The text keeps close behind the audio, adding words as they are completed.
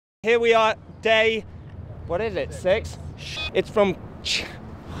Here we are, day, what is it, 6? It's from,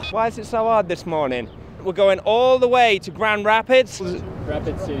 why is it so hard this morning? We're going all the way to Grand Rapids.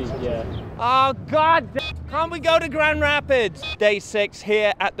 Rapid City, yeah. Oh God, can't we go to Grand Rapids? Day 6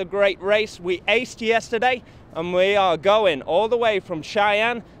 here at the Great Race. We aced yesterday and we are going all the way from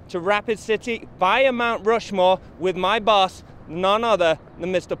Cheyenne to Rapid City via Mount Rushmore with my boss, none other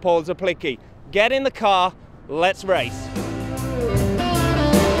than Mr. Paul Czaplicki. Get in the car, let's race.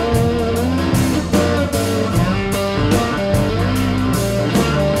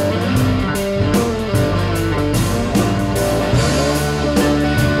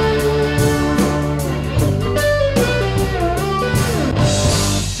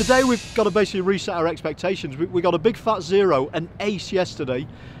 Today we've got to basically reset our expectations. We got a big fat 0, an ace yesterday.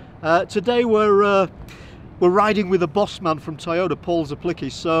 Today we're riding with a boss man from Toyota, Paul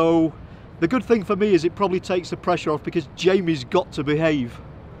Czaplicki. So the good thing for me is it probably takes the pressure off because Jamie's got to behave.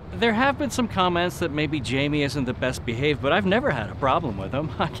 There have been some comments that maybe Jamie isn't the best behaved, but I've never had a problem with him.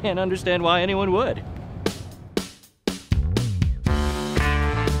 I can't understand why anyone would.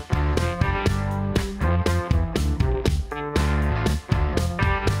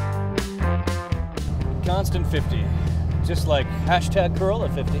 Constant 50, just like hashtag Corolla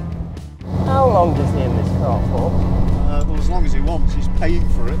 50. How long is he in this car for? Well, as long as he wants, he's paying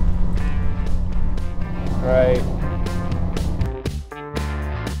for it. Right.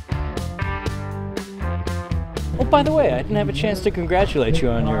 Oh, by the way, I didn't have a chance to congratulate you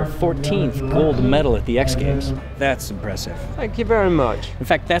on your 14th gold medal at the X Games. That's impressive. Thank you very much. In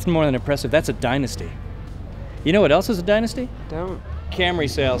fact, that's more than impressive, that's a dynasty. You know what else is a dynasty? Don't. Camry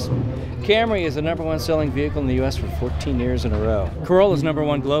sales. Camry is the #1 selling vehicle in the US for 14 years in a row. Corolla's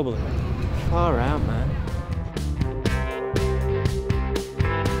 #1 globally. Far out, man.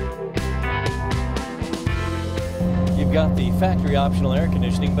 You've got the factory optional air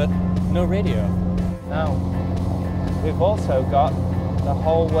conditioning, but no radio. Now, we've also got the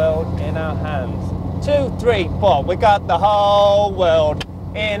whole world in our hands. 2, 3, 4, we got the whole world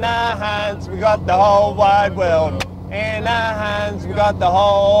in our hands. We got the whole wide world in our hands. We got the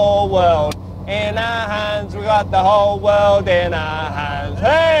whole world in our hands. We got the whole world in our hands.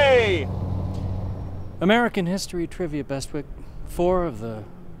 Hey! American history trivia, Bestwick. 4 of the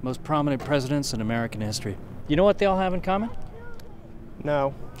most prominent presidents in American history. You know what they all have in common?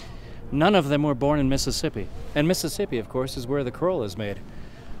 No. None of them were born in Mississippi. And Mississippi, of course, is where the Corolla is made.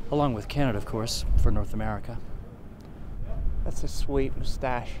 Along with Canada, of course, for North America. That's a sweet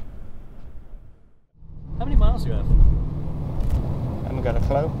mustache. How many miles do you have? Haven't got a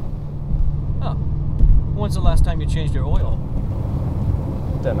clue. Oh. When's the last time you changed your oil?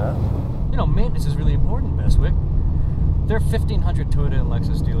 Dunno. You know, maintenance is really important, Bestwick. There are 1,500 Toyota and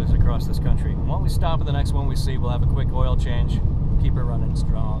Lexus dealers across this country. And when we stop at the next one we see, we'll have a quick oil change. Keep it running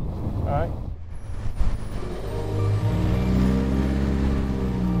strong. All right.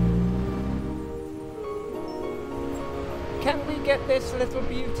 Can we get this little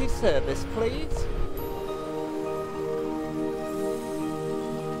beauty service, please?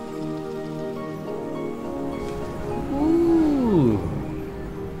 Ooh,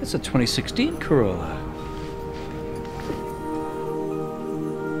 that's a 2016 Corolla.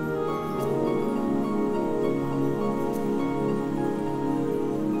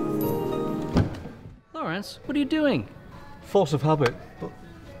 Laurence, what are you doing? Force of habit, but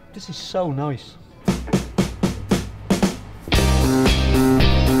this is so nice.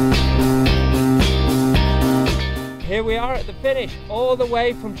 Here we are at the finish, all the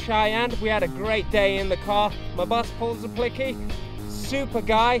way from Cheyenne. We had a great day in the car. My boss, Paul Czaplicki, super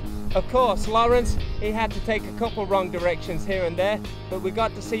guy. Of course, Laurence, he had to take a couple wrong directions here and there, but we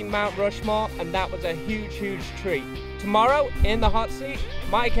got to see Mount Rushmore, and that was a huge, huge treat. Tomorrow, in the hot seat,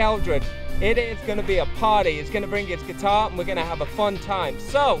 Mike Eldred. It is going to be a party. He's going to bring his guitar, and we're going to have a fun time.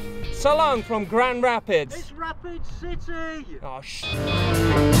 So long from Grand Rapids. It's Rapid City! Oh,